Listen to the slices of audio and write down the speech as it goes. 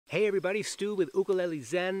Hey everybody, Stu with Ukulele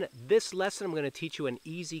Zen. This lesson I'm going to teach you an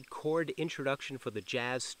easy chord introduction for the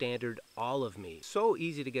jazz standard All of Me. So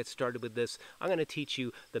easy to get started with this. I'm going to teach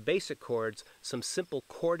you the basic chords, some simple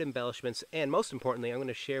chord embellishments, and most importantly, I'm going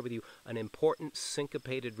to share with you an important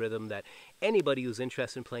syncopated rhythm that anybody who's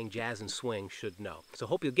interested in playing jazz and swing should know. So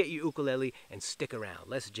hope you'll get your ukulele and stick around.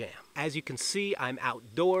 Let's jam. As you can see, I'm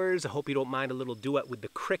outdoors. I hope you don't mind a little duet with the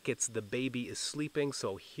crickets. The baby is sleeping,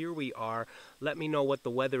 so here we are. Let me know what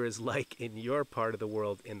the weather is like in your part of the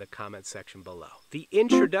world in the comment section below. The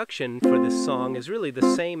introduction for this song is really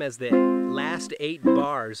the same as the last 8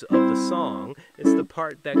 bars of the song. It's the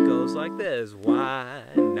part that goes like this. Why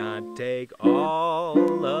not take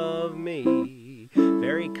all of me?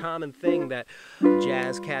 Very common thing that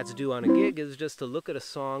jazz cats do on a gig is just to look at a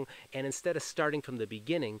song and instead of starting from the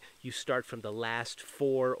beginning, you start from the last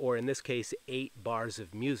 4 or in this case 8 bars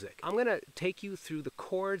of music. I'm going to take you through the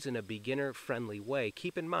chords in a beginner-friendly way.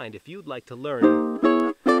 Keep in mind, if you'd like to learn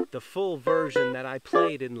the full version that I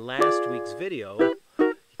played in last week's video,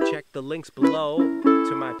 check the links below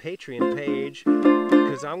to my Patreon page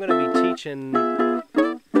because I'm going to be teaching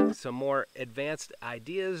some more advanced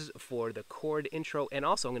ideas for the chord intro, and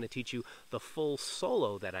also I'm going to teach you the full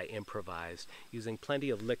solo that I improvised using plenty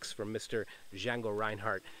of licks from Mr. Django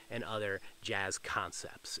Reinhardt and other jazz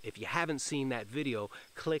concepts. If you haven't seen that video,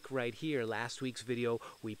 click right here. Last week's video,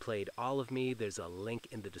 we played All of Me. There's a link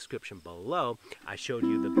in the description below. I showed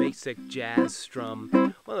you the basic jazz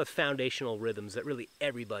strum, one of the foundational rhythms that really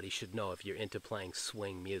everybody should know if you're into playing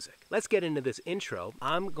swing music. Let's get into this intro.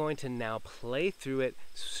 I'm going to now play through it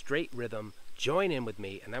straight rhythm. Join in with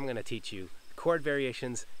me, and I'm going to teach you chord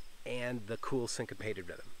variations and the cool syncopated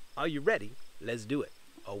rhythm. Are you ready? Let's do it.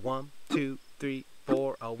 A 1, 2, 3,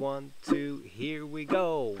 4. A 1, 2. Here we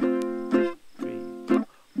go. 1, 2, 3, 4.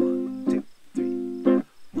 1, 2, 3, 4.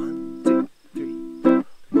 1, 2, 3, 4.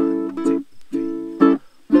 1,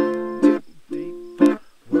 2, 3, 4.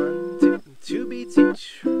 1, 2, 2 beats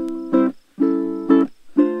each.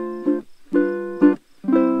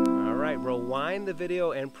 Rewind the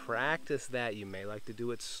video and practice that. You may like to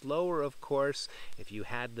do it slower, of course. If you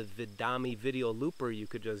had the Vidami video looper, you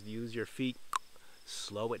could just use your feet,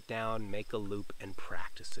 slow it down, make a loop, and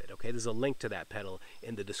practice it. Okay, there's a link to that pedal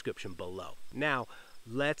in the description below. Now,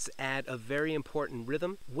 let's add a very important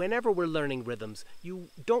rhythm. Whenever we're learning rhythms, you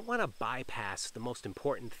don't want to bypass the most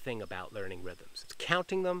important thing about learning rhythms. It's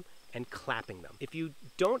counting them and clapping them. If you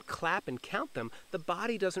don't clap and count them, the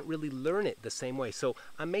body doesn't really learn it the same way. So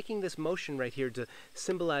I'm making this motion right here to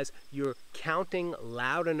symbolize you're counting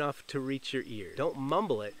loud enough to reach your ear. Don't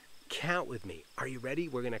mumble it, count with me. Are you ready?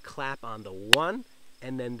 We're gonna clap on the 1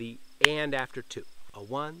 and then the and after 2. A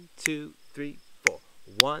 1, 2, 3, 4.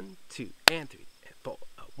 1, 2, and 3, and 4.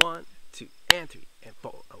 A 1, 2, and 3, and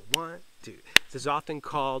 4. A 1, 2. This is often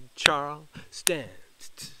called Charleston.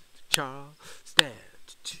 Charleston.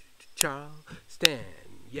 Charleston,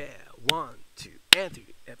 yeah. 1, 2, and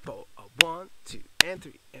 3, and 4. 1, 2, and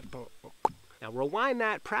 3, and 4. Now rewind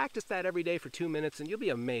that, practice that every day for 2 minutes, and you'll be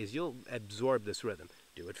amazed. You'll absorb this rhythm.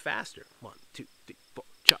 Do it faster. 1, 2, 3, 4.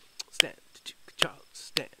 Charleston,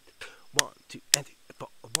 Charleston. 1, 2, and 3, and 4.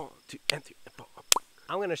 1, 2, and 3, and 4.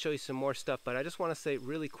 I'm going to show you some more stuff, but I just want to say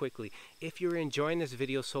really quickly, if you're enjoying this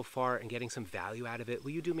video so far and getting some value out of it,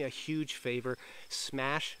 will you do me a huge favor?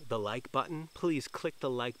 Smash the like button. Please click the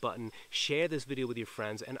like button. Share this video with your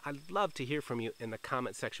friends, and I'd love to hear from you in the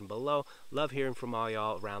comment section below. Love hearing from all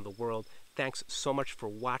y'all around the world. Thanks so much for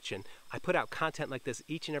watching. I put out content like this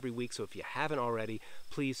each and every week, so if you haven't already,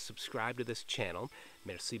 please subscribe to this channel.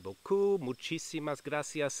 Merci beaucoup. Muchísimas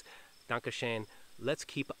gracias. Dankeschön. Let's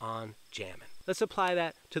keep on jamming. Let's apply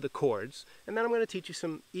that to the chords, and then I'm going to teach you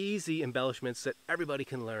some easy embellishments that everybody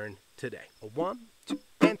can learn today. A 1, 2,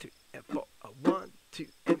 and 3, and 4. A 1, 2,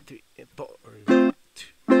 and 3, and 4. 1,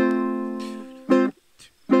 2, 2, 2,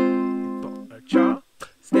 and 4. A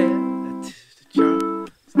Charleston, Charleston.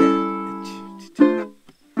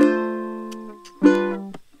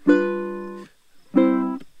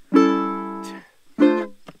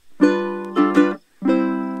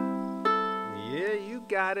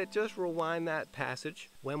 Got it. Just rewind that passage.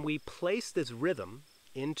 When we place this rhythm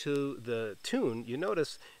into the tune, you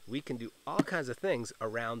notice we can do all kinds of things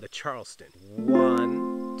around the Charleston.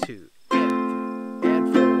 1, 2, and 3,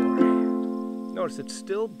 and 4. And notice it's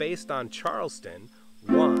still based on Charleston.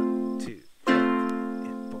 1, 2, and 3,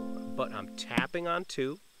 and 4. But I'm tapping on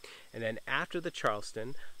 2, and then after the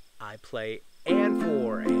Charleston, I play and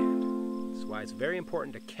 4 and. That's why it's very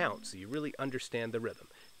important to count so you really understand the rhythm.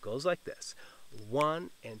 It goes like this.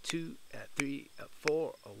 1 and 2 and 3 and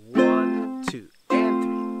 4. 1, 2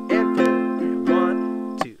 and 3 and 4.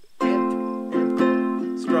 1, 2 and 3 and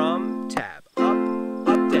 4. Strum.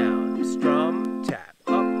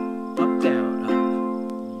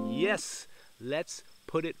 let's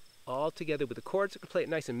put it all together with the chords. I can play it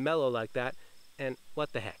nice and mellow like that. And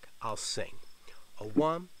what the heck, I'll sing. A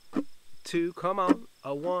 1, 2, come on.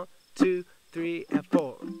 A 1, 2, 3, and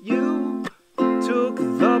 4. You took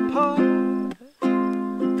the part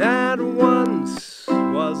that once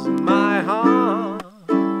was my heart.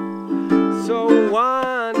 So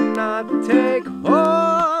why not take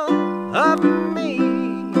hold of me?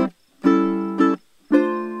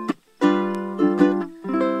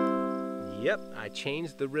 Yep, I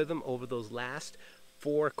changed the rhythm over those last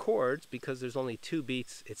 4 chords because there's only 2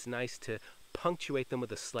 beats. It's nice to punctuate them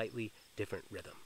with a slightly different rhythm.